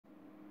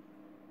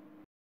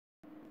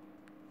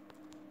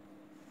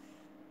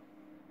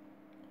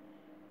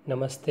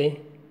नमस्ते।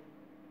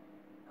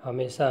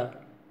 हमेशा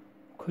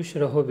खुश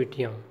रहो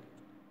बिटियाँ।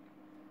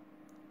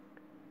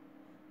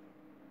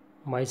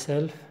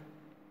 Myself,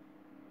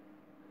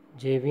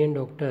 Jv'n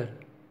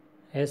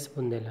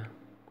Dr.S.Bundela,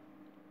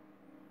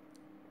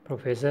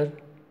 Professor,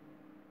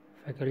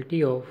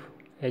 Faculty of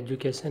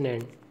Education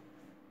and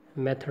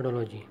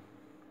Methodology,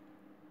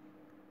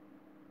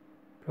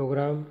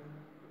 Program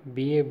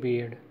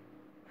BA.BED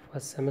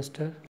first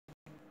semester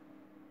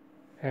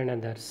and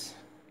others.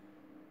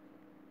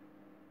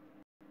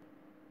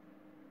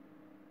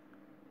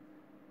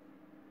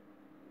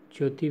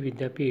 Jyoti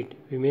vidyapeeth,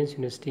 Women's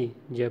University,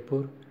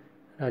 Jaipur,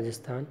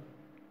 Rajasthan.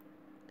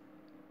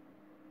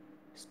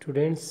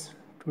 Students,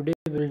 today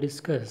we will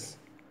discuss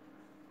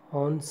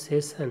on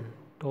session.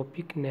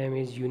 Topic name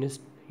is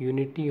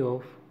Unity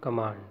of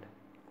Command.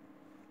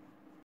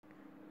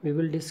 We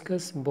will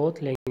discuss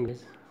both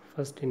languages,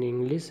 first in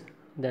English,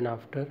 then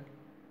after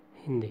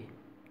Hindi.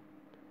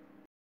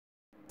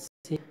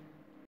 See,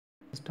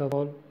 first of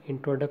all,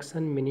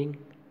 introduction, meaning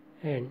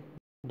and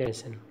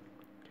definition.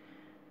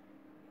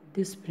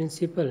 This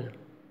principle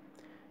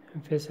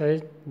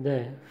emphasizes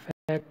the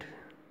fact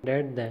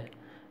that the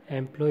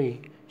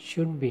employee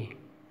should be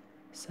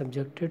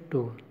subjected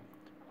to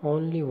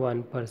only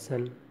one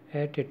person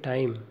at a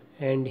time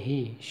and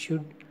he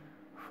should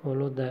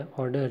follow the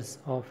orders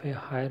of a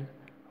higher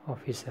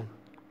officer.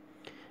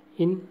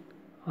 In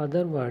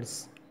other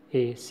words,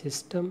 a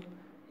system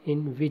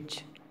in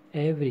which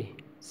every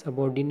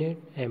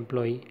subordinate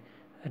employee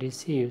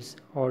receives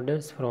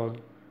orders from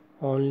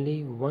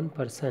only one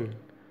person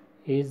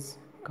is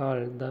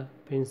called the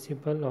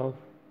principle of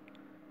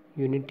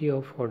unity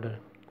of order.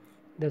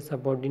 The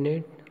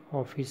subordinate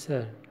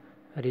officer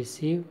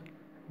receives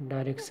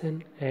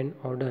direction and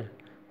order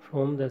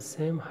from the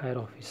same higher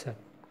officer,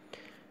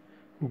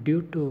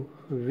 due to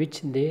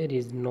which there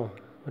is no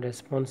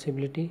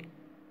responsibility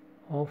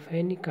of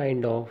any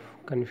kind of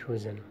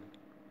confusion.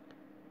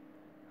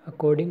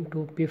 According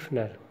to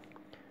Pfiffner,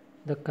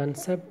 the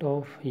concept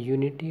of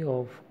unity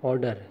of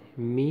order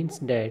means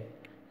that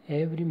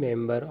every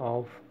member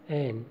of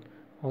an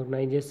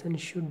organization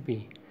should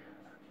be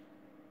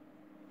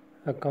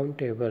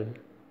accountable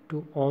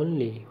to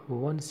only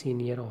one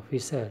senior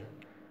officer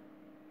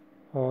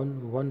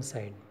on one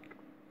side.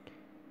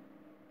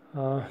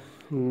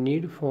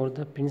 Need for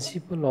the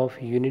principle of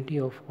unity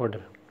of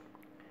order.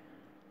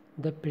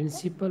 The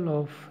principle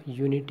of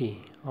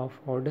unity of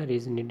order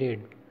is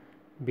needed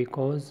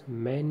because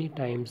many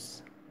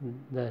times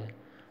the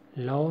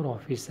lower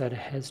officer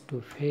has to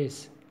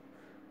face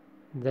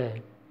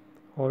the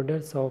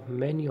orders of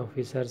many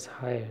officers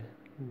higher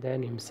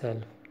than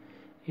himself.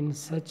 In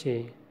such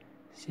a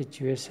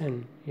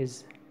situation,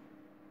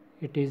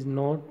 it is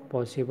not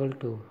possible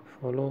to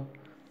follow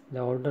the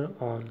order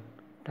on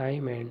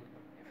time and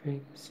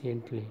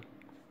efficiently.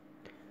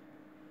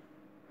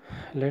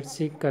 Let's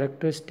see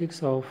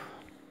characteristics of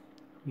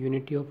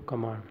unity of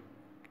command.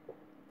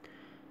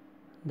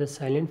 The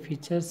silent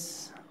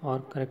features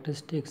or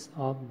characteristics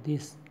of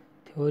this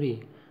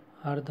theory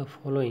are the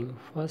following.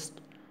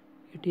 First,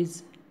 it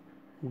is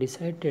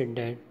decided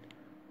that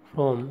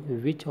from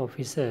which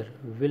officer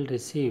will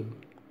receive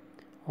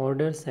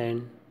orders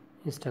and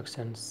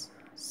instructions.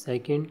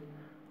 Second,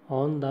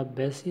 on the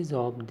basis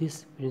of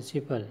this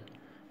principle,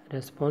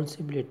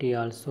 responsibility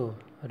also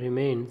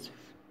remains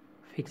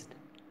fixed.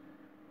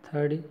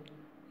 Third,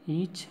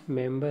 each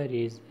member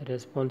is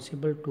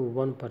responsible to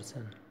one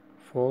person.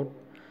 Fourth,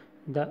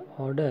 the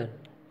order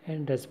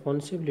and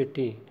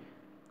responsibility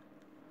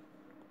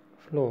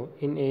flow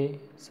in a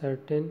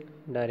certain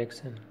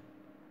direction.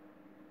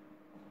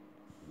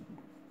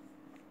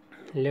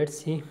 Let's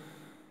see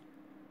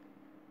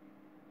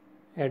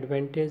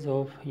advantage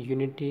of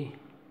unity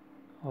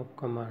of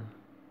command.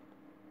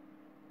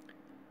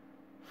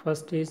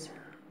 First is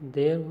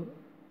their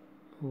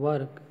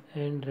work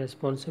and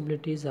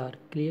responsibilities are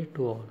clear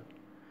to all.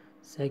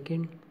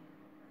 Second,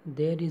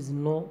 there is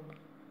no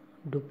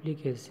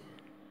duplicacy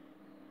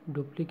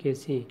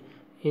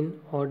in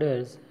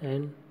orders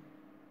and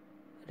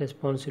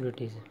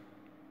responsibilities.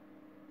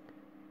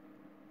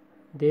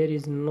 There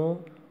is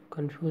no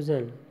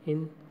confusion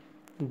in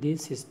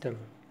this system.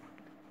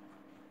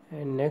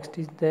 And next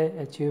is the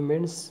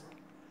achievements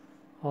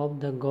of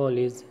the goal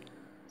is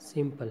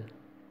simple.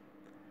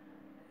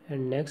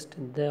 And next,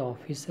 the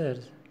officer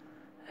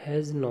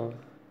has no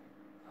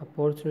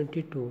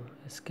opportunity to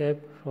escape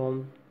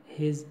from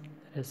his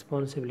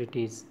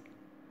responsibilities.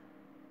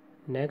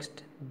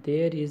 Next,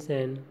 there is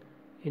an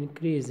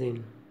increase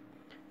in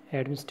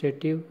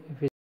administrative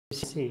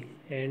efficiency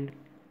and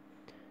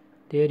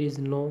there is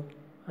no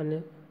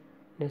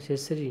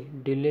unnecessary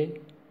delay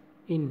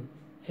in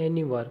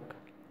any work.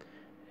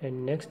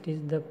 And next is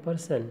the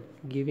person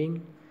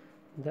giving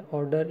the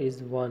order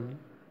is one,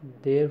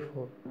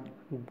 therefore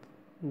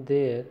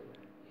there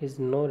is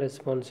no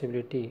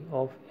responsibility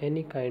of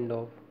any kind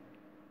of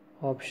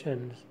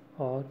options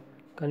or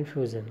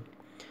confusion.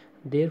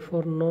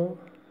 Therefore no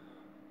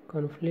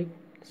conflict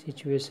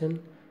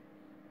situation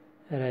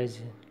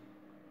arises.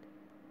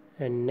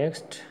 And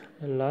next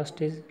and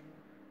last is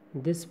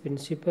This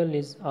principle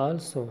is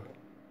also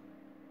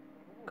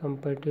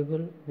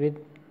compatible with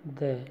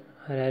the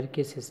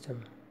hierarchy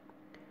system.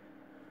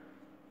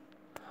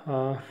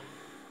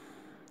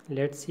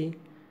 Let's see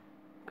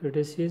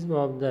criticism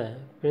of the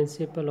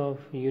principle of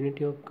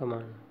unity of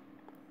command.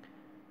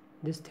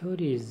 This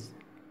theory is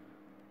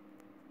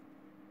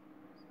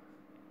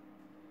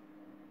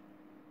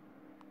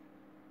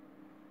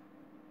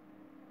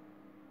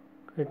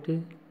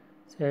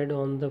criticized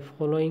on the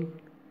following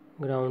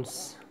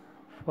grounds.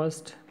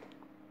 First,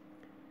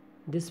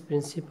 this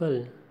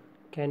principle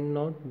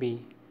cannot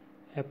be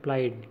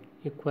applied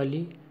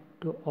equally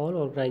to all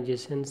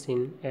organizations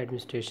in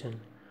administration.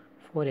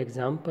 For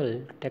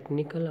example,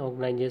 technical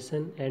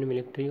organization and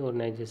military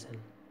organization.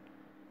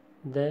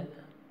 The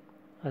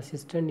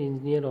assistant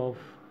engineer of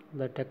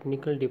the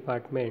technical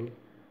department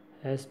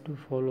has to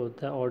follow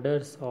the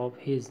orders of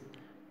his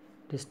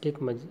district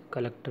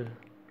collector.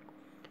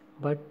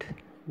 But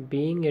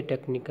being a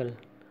technical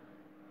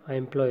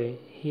employee,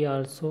 he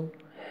also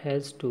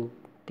has to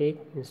take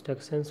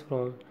instructions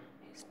from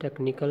his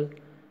technical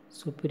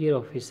superior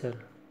officer.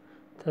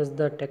 Thus,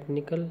 the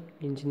technical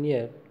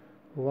engineer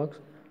works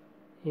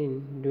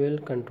in dual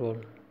control.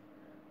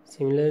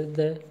 Similarly,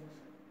 the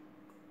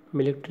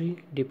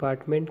military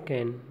department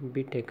can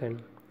be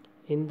taken.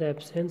 In the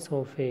absence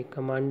of a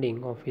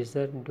commanding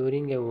officer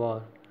during a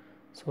war,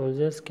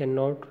 soldiers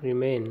cannot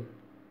remain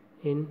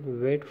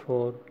in wait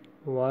for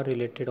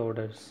war-related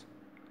orders.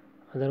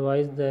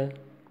 Otherwise, the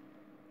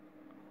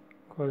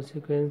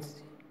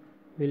consequence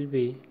will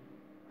be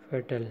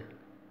fatal.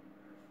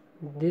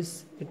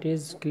 It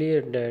is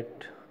clear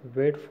that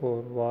wait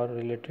for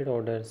war-related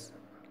orders.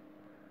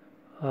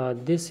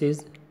 It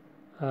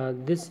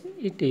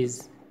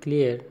is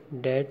clear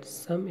that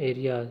some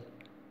areas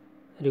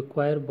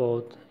require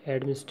both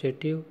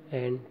administrative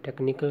and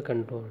technical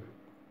control.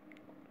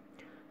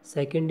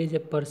 Second is a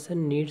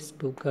person needs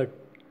to get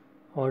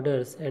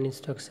orders and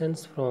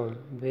instructions from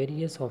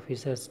various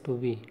officers to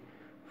be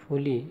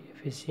fully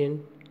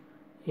efficient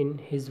in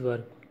his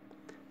work.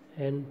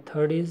 And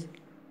third is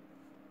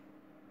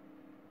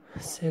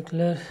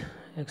Seckler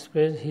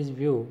expressed his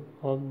view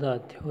of the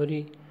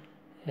theory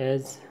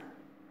as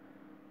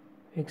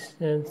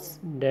extends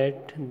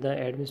that the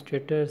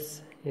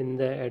administrators in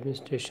the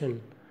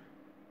administration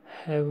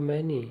have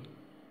many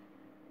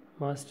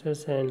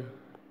masters and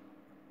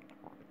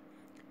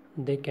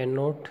they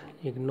cannot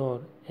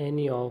ignore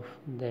any of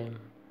them.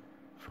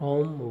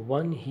 From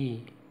one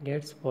he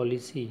gets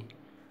policy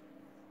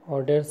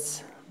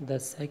orders, the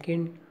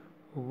second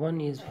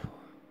one is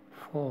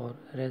for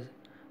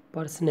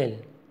personnel,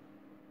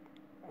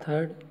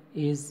 third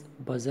is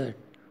budget,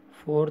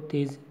 fourth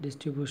is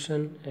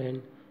distribution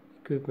and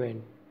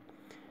equipment.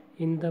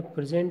 In the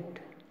present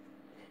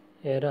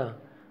era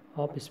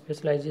of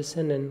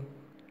specialization and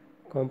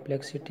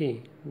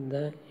complexity,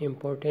 the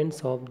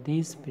importance of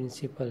these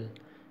principles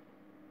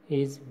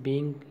is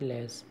being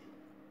less.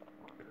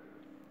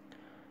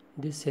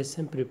 This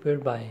session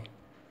prepared by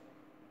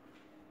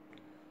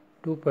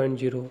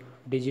 2.0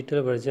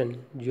 digital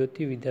version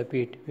Jyoti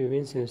vidyapeeth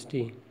Women's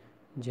University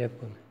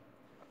Jaipur.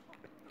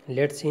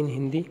 Let's see in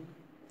Hindi.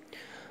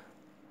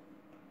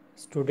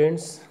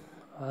 Students,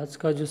 आज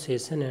का जो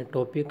session है,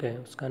 topic है,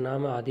 उसका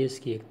नाम है आदेश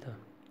की एकता.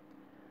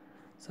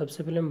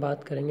 सबसे पहले हम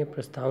बात करेंगे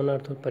प्रस्तावना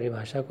अर्थ और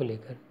परिभाषा को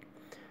लेकर.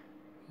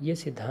 ये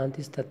सिद्धांत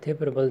इस तथ्य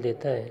पर बल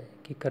देता है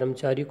कि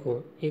कर्मचारी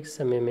को एक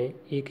समय में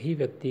एक ही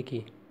व्यक्ति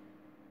की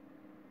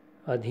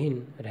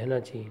अधीन रहना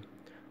चाहिए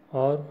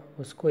और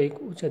उसको एक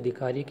उच्च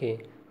अधिकारी के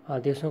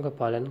आदेशों का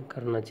पालन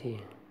करना चाहिए.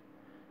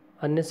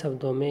 अन्य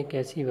शब्दों में एक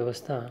ऐसी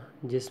व्यवस्था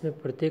जिसमें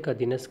प्रत्येक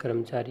अधीनस्थ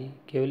कर्मचारी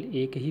केवल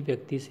एक ही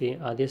व्यक्ति से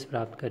आदेश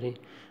प्राप्त करे,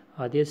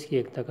 आदेश की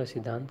एकता का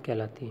सिद्धांत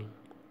कहलाती है.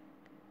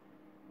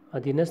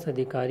 अधीनस्थ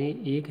अधिकारी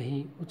एक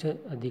ही उच्च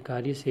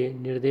अधिकारी से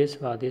निर्देश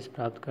व आदेश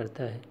प्राप्त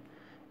करता है.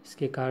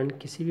 इसके कारण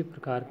किसी भी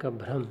प्रकार का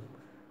भ्रम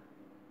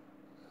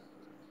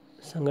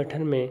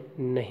संगठन में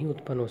नहीं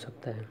उत्पन्न हो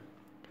सकता है.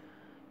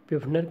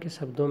 पिफनर के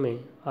शब्दों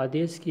में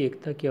आदेश की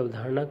एकता की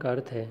अवधारणा का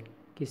अर्थ है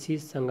किसी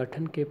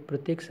संगठन के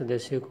प्रत्येक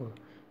सदस्य को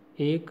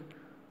एक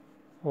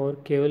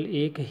और केवल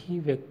एक ही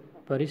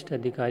वरिष्ठ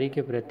अधिकारी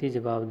के प्रति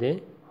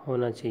जवाबदेह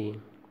होना चाहिए.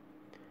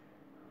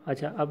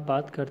 अच्छा, अब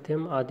बात करते हैं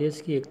हम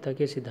आदेश की एकता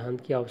के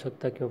सिद्धांत की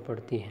आवश्यकता क्यों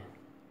पड़ती है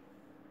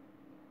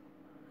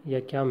या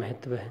क्या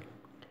महत्व है.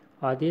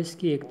 आदेश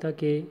की एकता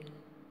के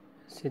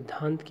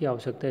सिद्धांत की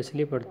आवश्यकता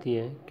इसलिए पड़ती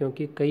है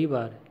क्योंकि कई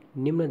बार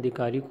निम्न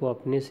अधिकारी को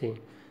अपने से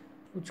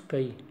उच्च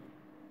कई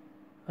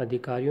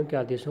अधिकारियों के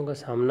आदेशों का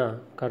सामना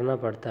करना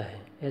पड़ता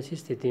है. ऐसी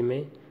स्थिति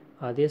में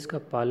आदेश का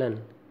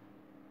पालन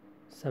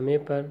समय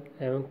पर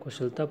एवं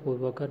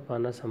कुशलतापूर्वक कर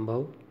पाना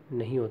संभव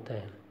नहीं होता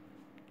है.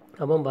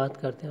 अब हम बात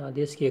करते हैं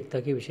आदेश की एकता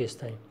की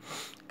विशेषताएं.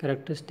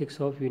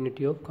 Characteristics of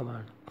unity of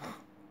command.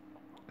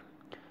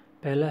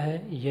 पहला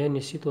है, यह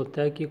निश्चित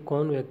होता है कि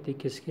कौन व्यक्ति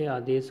किसके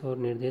आदेश और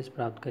निर्देश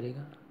प्राप्त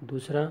करेगा.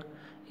 दूसरा,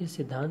 इस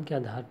सिद्धांत के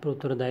आधार पर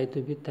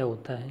उत्तरदायित्व भी तय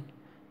होता है.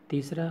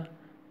 तीसरा,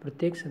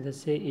 प्रत्येक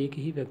सदस्य एक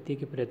ही व्यक्ति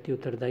के प्रति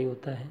उत्तरदायी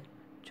होता है.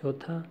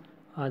 चौथा,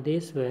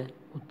 आदेश व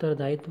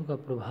उत्तरदायित्व का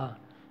प्रभाव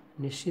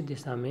निश्चित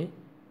दिशा में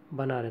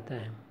बना रहता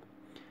है।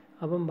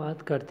 अब हम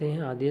बात करते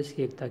हैं आदेश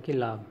की एकता के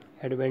लाभ,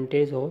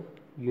 advantage of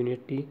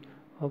unity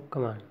of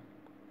command.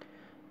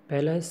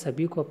 पहला है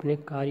सभी को अपने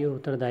कार्य और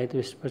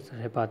उत्तरदायित्व स्पष्ट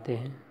रह पाते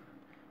हैं।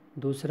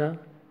 दूसरा,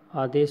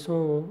 आदेशों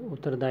और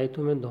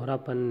उत्तरदायित्व में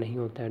दोहरापन नहीं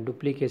होता है,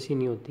 डुप्लीकेसी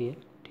नहीं होती है,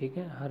 ठीक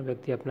है, हर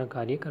व्यक्ति अपना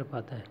कार्य कर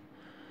पाता है।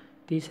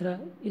 तीसरा,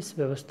 इस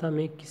व्यवस्था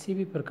में किसी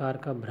भी प्रकार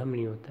का भ्रम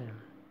नहीं होता है।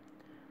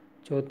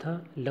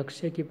 चौथा,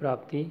 लक्ष्य की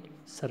प्राप्ति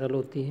सरल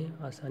होती है,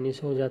 आसानी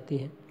से हो जाती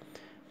है।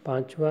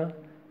 पांचवा,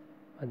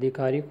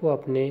 अधिकारी को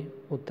अपने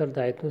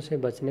उत्तरदायित्वों से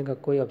बचने का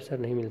कोई अवसर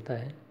नहीं मिलता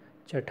है।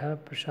 छठा,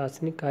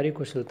 प्रशासनिक कार्य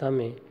कुशलता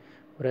में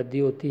वृद्धि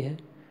होती है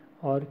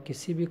और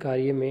किसी भी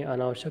कार्य में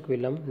अनावश्यक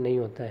विलंब नहीं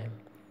होता है।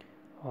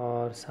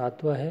 और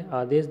सातवां है,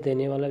 आदेश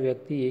देने वाला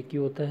व्यक्ति एक ही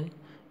होता है,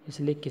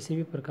 इसलिए किसी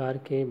भी प्रकार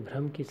के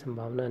भ्रम की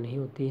संभावना नहीं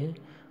होती है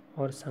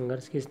और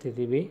संघर्ष की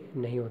स्थिति भी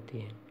नहीं होती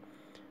है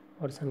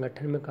और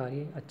संगठन में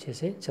कार्य अच्छे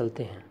से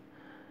चलते हैं।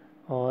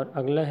 और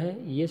अगला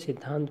है, ये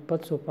सिद्धांत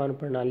पद सोपान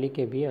प्रणाली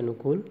के भी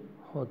अनुकूल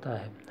होता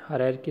है,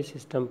 हायरार्की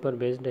सिस्टम पर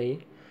बेस्ड है,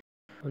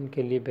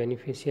 उनके लिए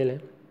बेनिफिशियल है।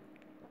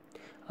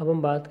 अब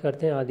हम बात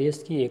करते हैं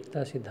आदेश की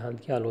एकता सिद्धांत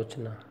की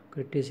आलोचना,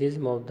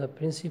 criticism of the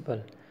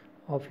principle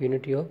of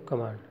unity of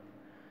command.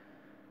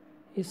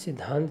 इस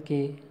सिद्धांत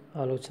की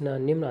आलोचना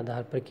निम्न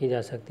आधार पर की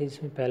जा सकती है,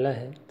 जिसमें पहला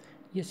है,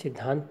 ये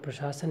सिद्धांत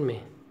प्रशासन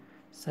में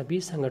सभी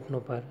संगठनों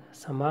पर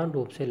समान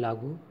रूप से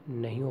लागू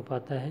नहीं हो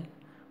पाता है।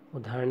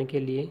 उदाहरण के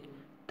लिए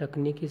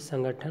तकनीकी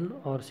संगठन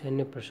और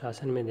सैन्य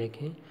प्रशासन में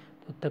देखें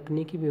तो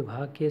तकनीकी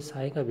विभाग के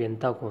सहायक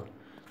अभियंता को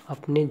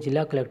अपने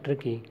जिला कलेक्टर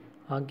की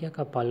आज्ञा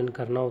का पालन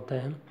करना होता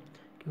है,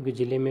 क्योंकि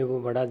ज़िले में वो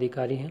बड़ा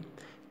अधिकारी है,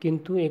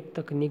 किंतु एक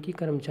तकनीकी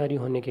कर्मचारी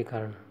होने के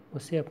कारण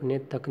उसे अपने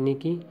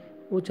तकनीकी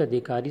उच्च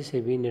अधिकारी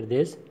से भी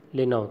निर्देश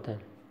लेना होता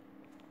है।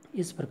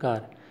 इस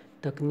प्रकार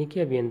तकनीकी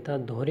अभियंता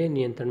दोहरे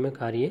नियंत्रण में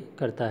कार्य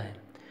करता है।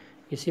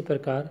 इसी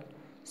प्रकार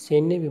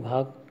सैन्य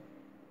विभाग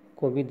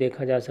को भी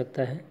देखा जा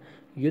सकता है।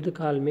 युद्ध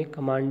काल में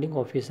कमांडिंग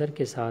ऑफिसर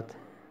के साथ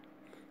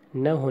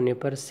न होने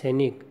पर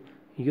सैनिक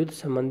युद्ध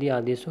संबंधी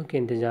आदेशों के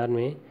इंतजार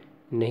में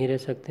नहीं रह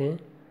सकते हैं,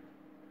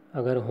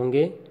 अगर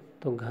होंगे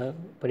तो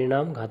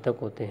परिणाम घातक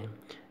होते हैं।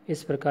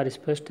 इस प्रकार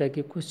स्पष्ट है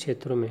कि कुछ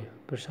क्षेत्रों में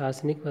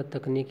प्रशासनिक व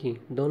तकनीकी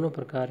दोनों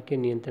प्रकार के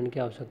नियंत्रण की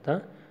आवश्यकता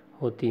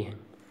होती है।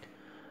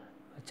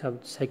 अच्छा, अब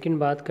सेकंड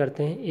बात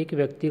करते हैं, एक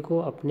व्यक्ति को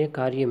अपने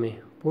कार्य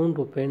में पूर्ण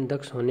रूपेण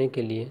दक्ष होने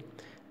के लिए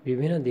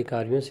विभिन्न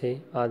अधिकारियों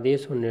से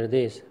आदेश और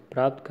निर्देश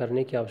प्राप्त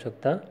करने की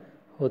आवश्यकता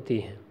होती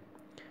है।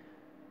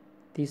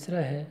 तीसरा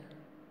है,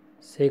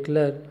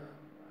 सेकलर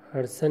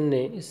हडसन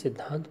ने इस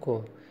सिद्धांत को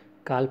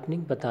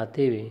काल्पनिक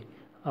बताते हुए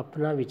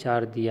अपना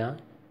विचार दिया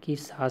कि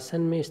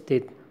शासन में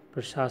स्थित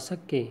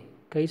प्रशासक के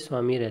कई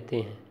स्वामी रहते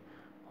हैं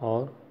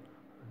और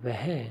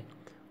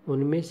वह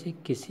उनमें से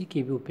किसी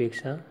की भी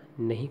उपेक्षा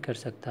नहीं कर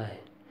सकता है।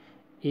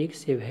 एक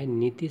से वह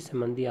नीति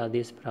संबंधी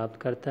आदेश प्राप्त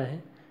करता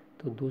है,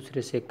 तो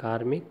दूसरे से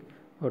कार्मिक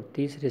और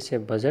तीसरे से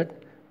बजट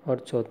और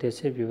चौथे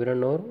से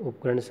विवरण और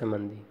उपकरण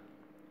संबंधी।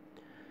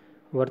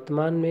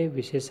 वर्तमान में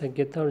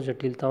विशेषज्ञता और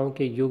जटिलताओं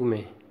के युग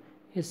में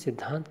इस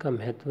सिद्धांत का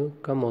महत्व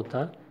कम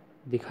होता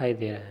दिखाई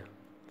दे रहा है।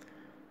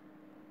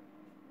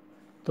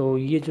 तो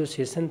ये जो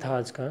सेशन था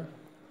आज का,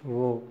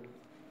 वो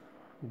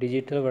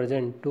डिजिटल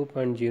वर्जन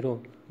 2.0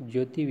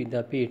 ज्योति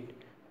विद्यापीठ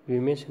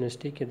वीमेंस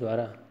यूनिवर्सिटी के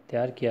द्वारा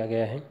तैयार किया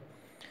गया है।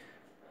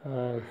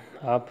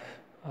 आप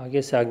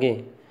आगे से आगे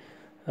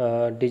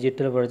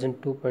डिजिटल वर्जन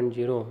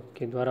 2.0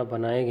 के द्वारा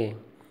बनाए गए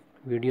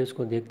वीडियोस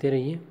को देखते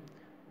रहिए,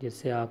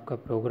 जिससे आपका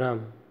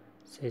प्रोग्राम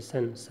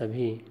सेशन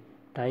सभी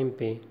टाइम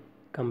पे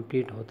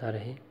कंप्लीट होता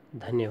रहे।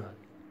 धन्यवाद।